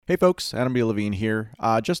Hey folks, Adam B. Levine here.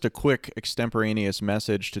 Just a quick extemporaneous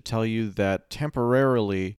message to tell you that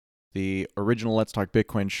temporarily the original Let's Talk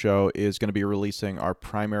Bitcoin show is going to be releasing our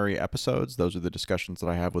primary episodes. Those are the discussions that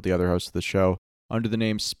I have with the other hosts of the show under the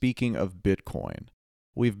name Speaking of Bitcoin.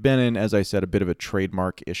 We've been in, as I said, a bit of a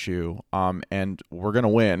trademark issue, and we're going to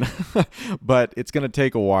win, but it's going to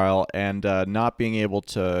take a while, and not being able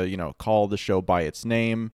to, call the show by its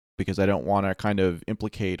name, because I don't want to kind of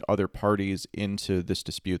implicate other parties into this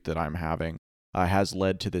dispute that I'm having, has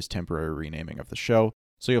led to this temporary renaming of the show.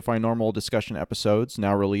 So you'll find normal discussion episodes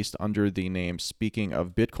now released under the name Speaking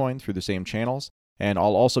of Bitcoin through the same channels. And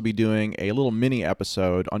I'll also be doing a little mini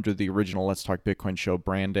episode under the original Let's Talk Bitcoin show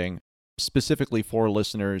branding, specifically for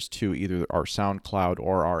listeners to either our SoundCloud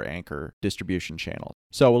or our Anchor distribution channel.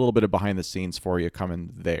 So a little bit of behind the scenes for you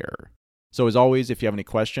coming there. So as always, if you have any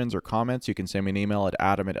questions or comments, you can send me an email at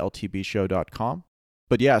adam@ltbshow.com.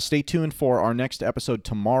 But yeah, stay tuned for our next episode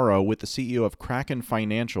tomorrow with the CEO of Kraken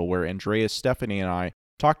Financial, where Andreas Stephanie and I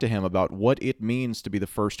talk to him about what it means to be the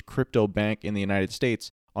first crypto bank in the United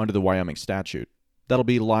States under the Wyoming statute. That'll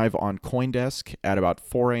be live on CoinDesk at about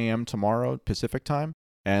 4 a.m. tomorrow Pacific time,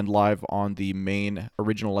 and live on the main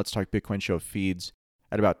original Let's Talk Bitcoin show feeds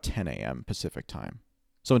at about 10 a.m. Pacific time.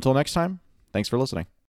 So until next time, thanks for listening.